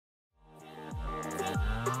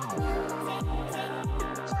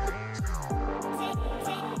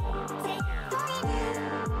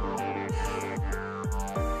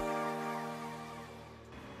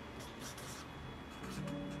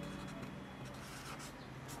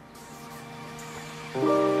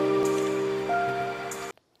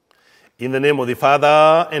In the name of the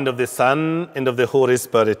Father, and of the Son, and of the Holy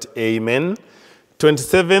Spirit. Amen.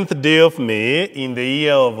 27th day of May, in the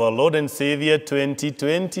year of our Lord and Savior,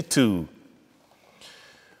 2022.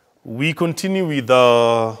 We continue with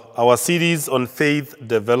our series on faith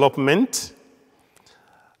development.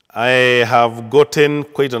 I have gotten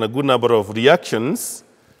quite a good number of reactions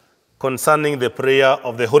concerning the prayer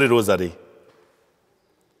of the Holy Rosary.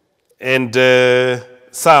 And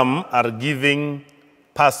some are giving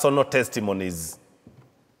personal testimonies.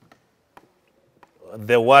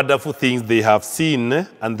 The wonderful things they have seen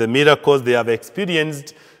and the miracles they have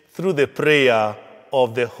experienced through the prayer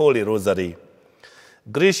of the Holy Rosary.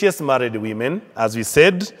 Gracious married women, as we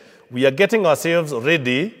said, we are getting ourselves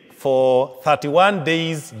ready for 31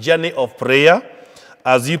 days journey of prayer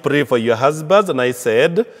as you pray for your husbands. And I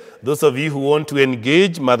said, those of you who want to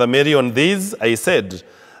engage Mother Mary on this, I said,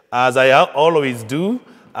 as I always do,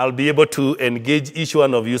 I'll be able to engage each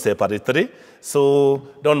one of you separately. So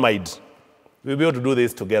don't mind. We'll be able to do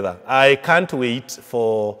this together. I can't wait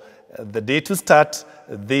for the day to start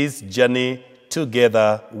this journey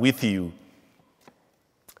together with you.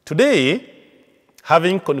 Today,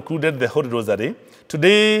 having concluded the Holy Rosary,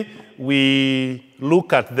 today we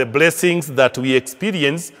look at the blessings that we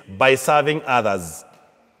experience by serving others.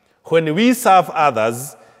 When we serve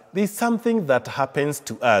others, there's something that happens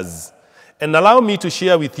to us. And allow me to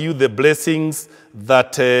share with you the blessings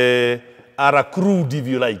that are accrued, if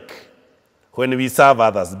you like, when we serve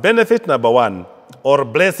others. Benefit number one, or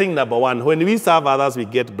blessing number one, when we serve others, we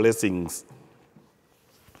get blessings.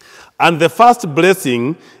 And the first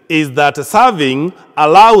blessing is that serving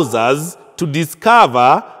allows us to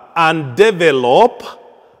discover and develop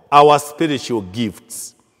our spiritual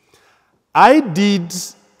gifts. I did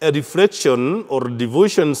a reflection or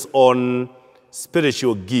devotions on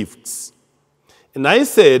spiritual gifts. And I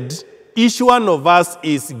said, each one of us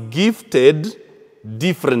is gifted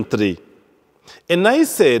differently. And I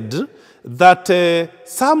said that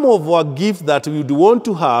some of our gifts that we would want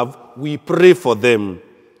to have, we pray for them.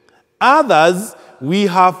 Others, we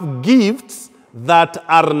have gifts that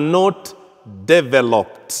are not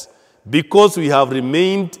developed because we have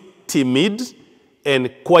remained timid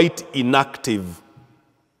and quite inactive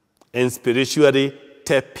and spiritually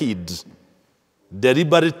tepid,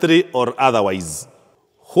 deliberately or otherwise.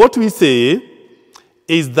 What we say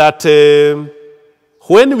is that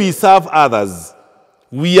when we serve others,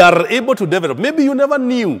 we are able to develop. Maybe you never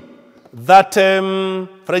knew that,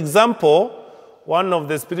 for example, one of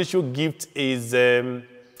the spiritual gifts is,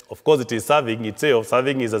 of course, it is serving itself.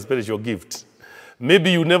 Serving is a spiritual gift.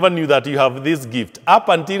 Maybe you never knew that you have this gift up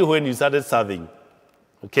until when you started serving.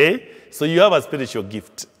 Okay? So you have a spiritual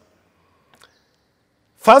gift.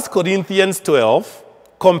 1 Corinthians 12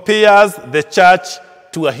 compares the church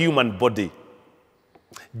to a human body.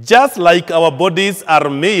 Just like our bodies are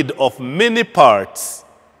made of many parts,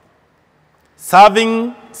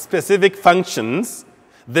 serving specific functions,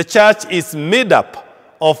 the church is made up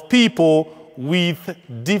of people with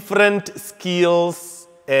different skills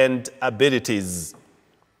and abilities.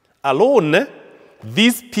 Alone,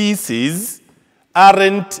 these pieces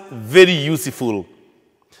aren't very useful.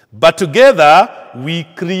 But together, we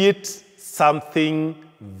create something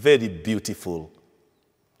very beautiful.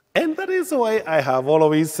 And that is why I have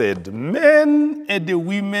always said, men and the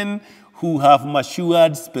women who have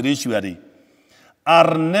matured spiritually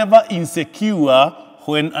are never insecure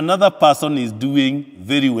when another person is doing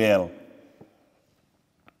very well.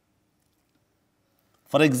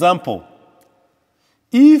 For example,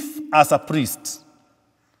 if as a priest,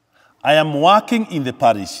 I am working in the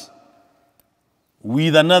parish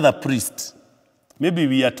with another priest, maybe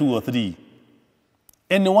we are 2 or 3,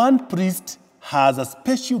 and one priest has a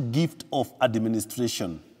special gift of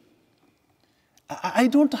administration, I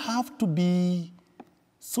don't have to be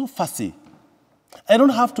so fussy. I don't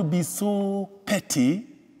have to be so petty,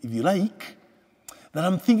 if you like, that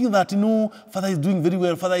I'm thinking that, Father is doing very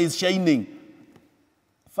well, Father is shining.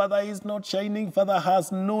 Father is not shining. Father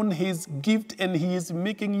has known his gift and he is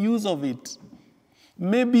making use of it.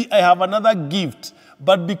 Maybe I have another gift,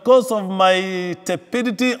 but because of my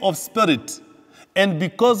tepidity of spirit and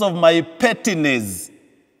because of my pettiness,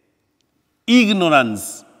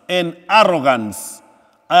 ignorance, and arrogance,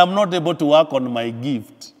 I am not able to work on my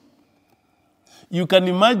gift. You can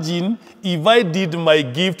imagine if I did my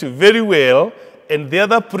gift very well and the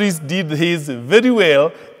other priest did his very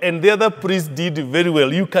well and the other priest did very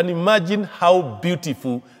well. You can imagine how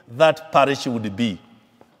beautiful that parish would be.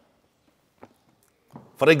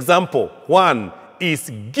 For example, one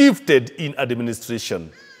is gifted in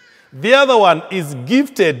administration. The other one is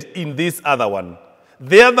gifted in this other one.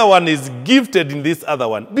 The other one is gifted in this other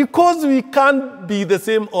one. Because we can't be the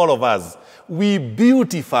same, all of us, we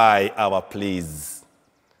beautify our place.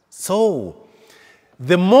 So,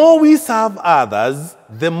 the more we serve others,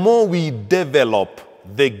 the more we develop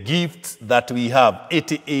the gifts that we have.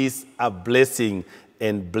 It is a blessing,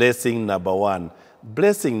 and blessing number one.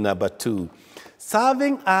 Blessing number two,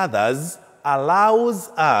 serving others allows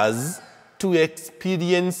us to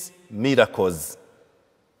experience miracles.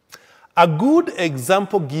 A good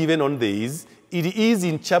example given on this, it is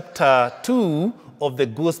in chapter 2 of the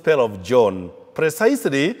Gospel of John,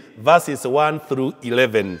 precisely verses 1 through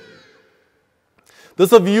 11.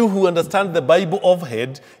 Those of you who understand the Bible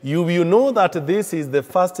offhand, you will know that this is the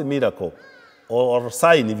first miracle, or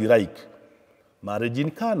sign if you like, marriage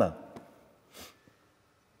in Cana.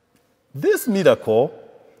 This miracle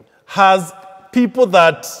has people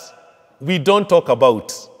that we don't talk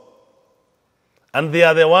about. And they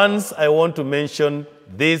are the ones I want to mention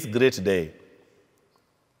this great day.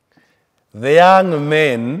 The young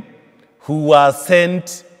men who were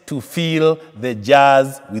sent to fill the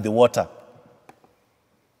jars with water.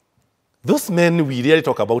 Those men, we really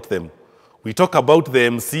talk about them. We talk about the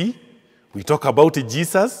MC, we talk about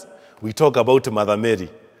Jesus, we talk about Mother Mary,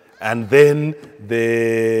 and then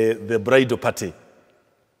the bridal party,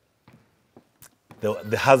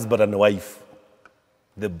 the husband and wife,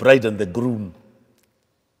 the bride and the groom.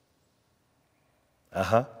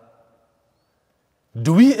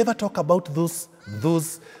 Do we ever talk about those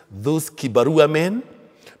kibarua men?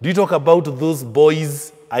 Do you talk about those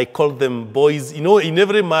boys? I call them boys. You know, in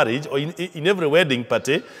every marriage or in every wedding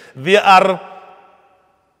party, there are,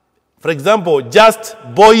 for example, just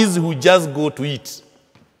boys who just go to eat.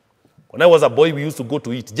 When I was a boy, we used to go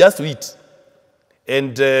to eat, just to eat.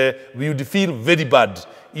 And we would feel very bad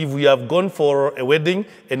if we have gone for a wedding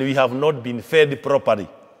and we have not been fed properly,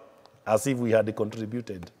 as if we had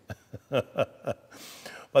contributed.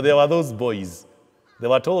 But there were those boys. They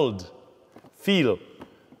were told, fill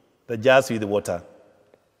the jars with water.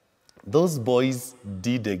 Those boys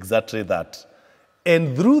did exactly that.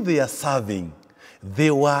 And through their serving, they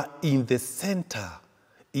were in the center,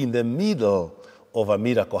 in the middle of a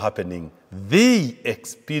miracle happening. They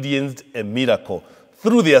experienced a miracle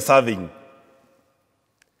through their serving.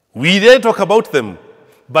 We didn't talk about them.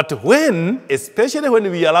 But especially when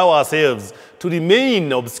we allow ourselves to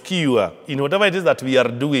remain obscure in whatever it is that we are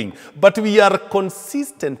doing, but we are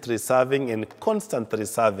consistently serving and constantly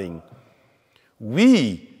serving,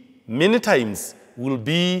 we many times will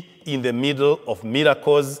be in the middle of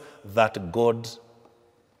miracles that God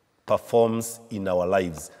performs in our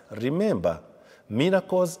lives. Remember,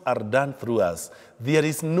 miracles are done through us. There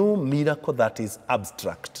is no miracle that is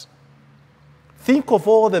abstract. Think of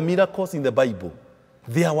all the miracles in the Bible.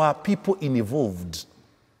 There were people involved.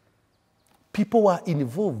 People were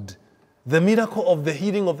involved. The miracle of the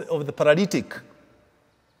healing of the paralytic.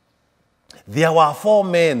 There were 4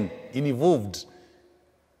 men involved.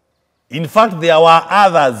 In fact, there were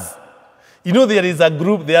others. You know, there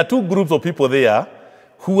are 2 groups of people there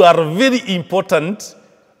who are very important,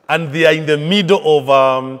 and they are in the middle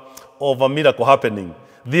of a miracle happening.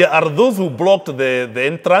 There are those who blocked the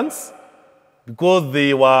entrance because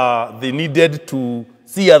they needed to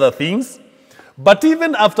see other things. But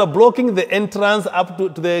even after blocking the entrance up to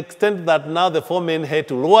the extent that now the 4 men had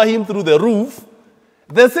to lower him through the roof,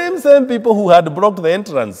 the same people who had blocked the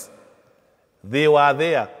entrance, they were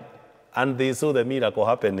there and they saw the miracle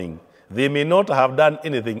happening. They may not have done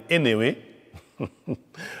anything anyway,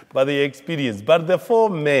 but they experienced. But the 4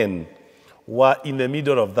 men were in the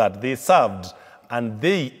middle of that. They served and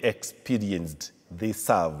they experienced. They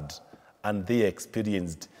served and they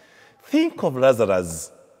experienced. Think of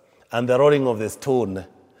Lazarus and the rolling of the stone.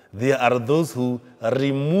 There are those who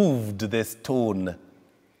removed the stone.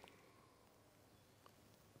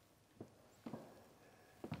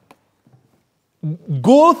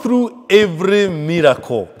 Go through every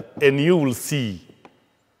miracle and you will see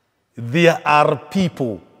there are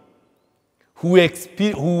people who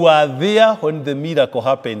are there when the miracle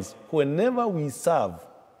happens. Whenever we serve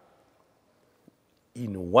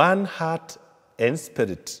in one heart and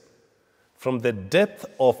spirit, from the depth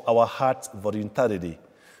of our hearts voluntarily,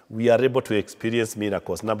 we are able to experience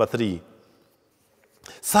miracles. Number 3,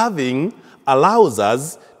 serving allows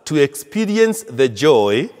us to experience the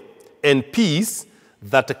joy and peace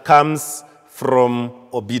that comes from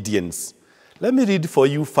obedience. Let me read for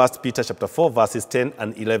you 1 Peter chapter 4, verses 10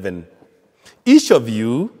 and 11. Each of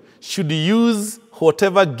you should use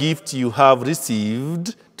whatever gift you have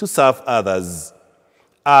received to serve others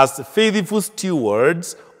as faithful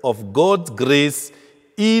stewards of God's grace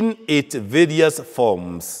in its various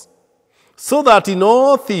forms. so that in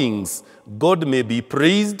all things God may be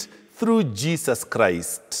praised through Jesus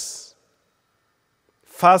Christ.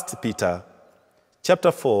 1 Peter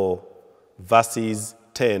chapter 4, verses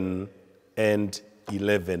 10 and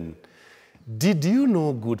 11. Did you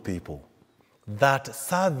know, good people, that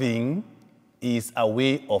serving is a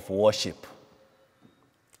way of worship?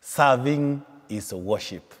 Serving is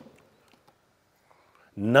worship.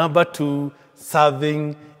 Number 2,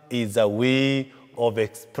 serving is a way of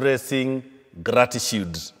expressing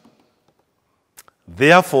gratitude.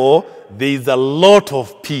 Therefore, there is a lot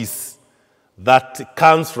of peace that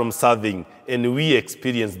comes from serving, and we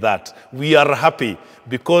experience that. We are happy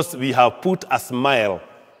because we have put a smile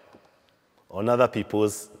on other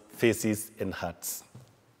people's faces and hearts.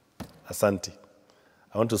 Asante.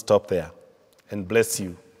 I want to stop there and bless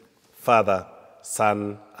you, Father,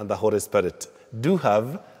 Son, and the Holy Spirit. Do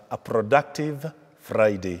have a productive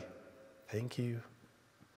Friday. Thank you.